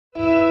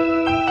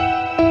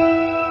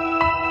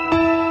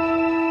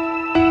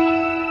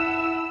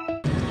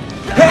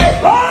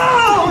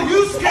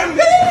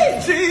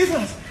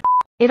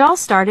It all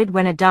started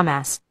when a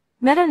dumbass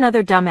met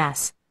another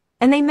dumbass,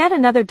 and they met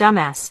another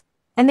dumbass,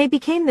 and they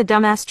became the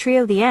dumbass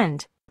trio. The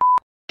end.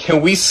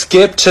 Can we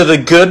skip to the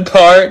good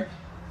part?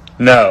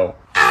 No.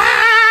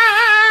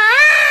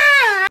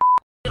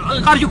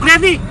 Are you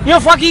crazy? You're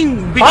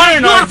fucking You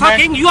are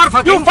fucking.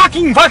 You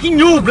fucking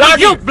you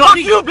bloody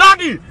you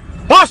bloody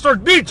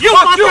bastard bitch. You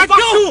fuck bastard,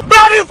 you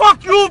bloody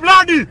fuck you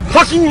bloody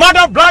fucking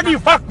mother bloody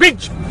fuck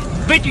bitch.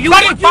 bitch. You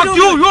Bloody what fuck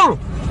you you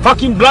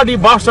fucking bloody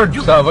bastard.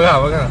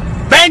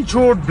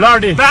 Benchwood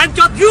bloody.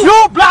 Benchwood, you.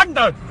 You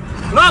blunder.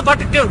 No, but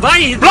why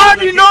is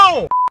Bloody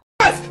no.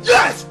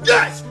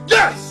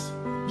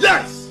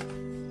 Yes!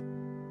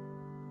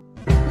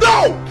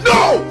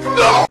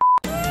 No!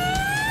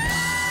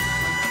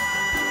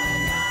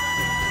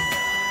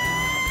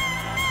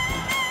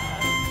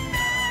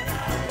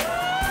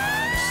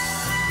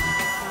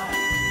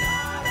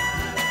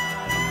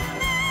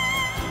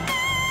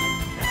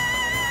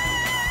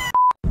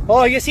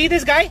 Oh, you see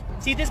this guy?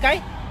 See this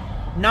guy?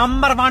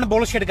 Number one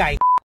bullshit guy.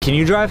 Can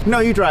you drive? No,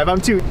 you drive. I'm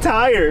too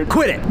tired.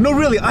 Quit it. No,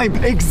 really, I'm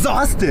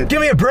exhausted.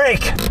 Give me a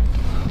break.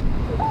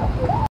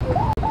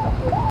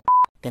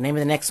 The name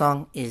of the next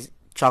song is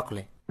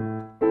Chocolate.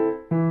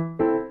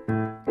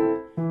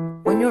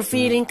 When you're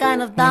feeling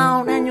kind of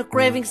down and you're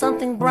craving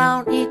something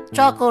brown, eat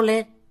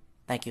chocolate.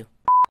 Thank you.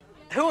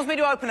 Who wants me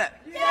to open it?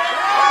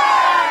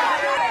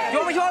 Yeah! You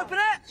want me to open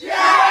it?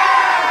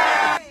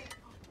 Yeah!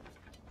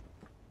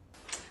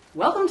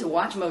 Welcome to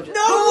Watch Mojo.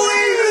 No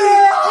way!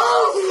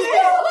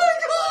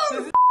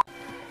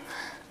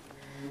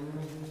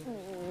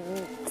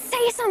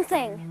 Say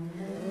something.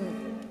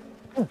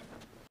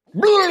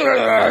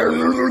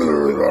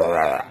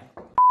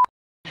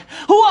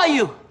 Who are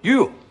you?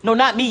 You. No,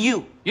 not me,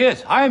 you.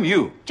 Yes, I am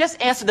you.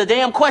 Just answer the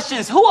damn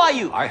questions. Who are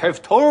you? I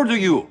have told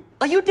you.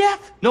 Are you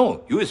deaf?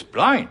 No, you is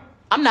blind.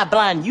 I'm not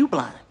blind, you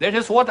blind. That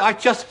is what I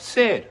just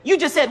said. You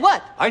just said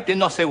what? I did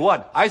not say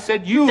what. I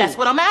said you. That's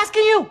what I'm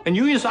asking you. And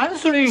you is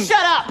answering.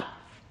 Shut up.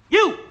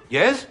 You.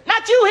 Yes?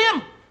 Not you,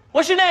 him.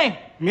 What's your name?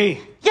 Me.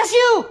 Yes,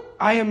 you.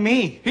 I am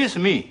me. He's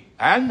me.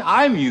 And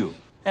I'm you.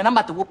 And I'm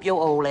about to whoop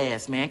your old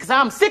ass, man, because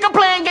I'm sick of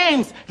playing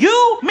games.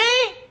 You,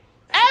 me,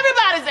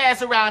 everybody's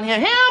ass around here.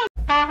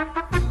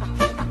 Him.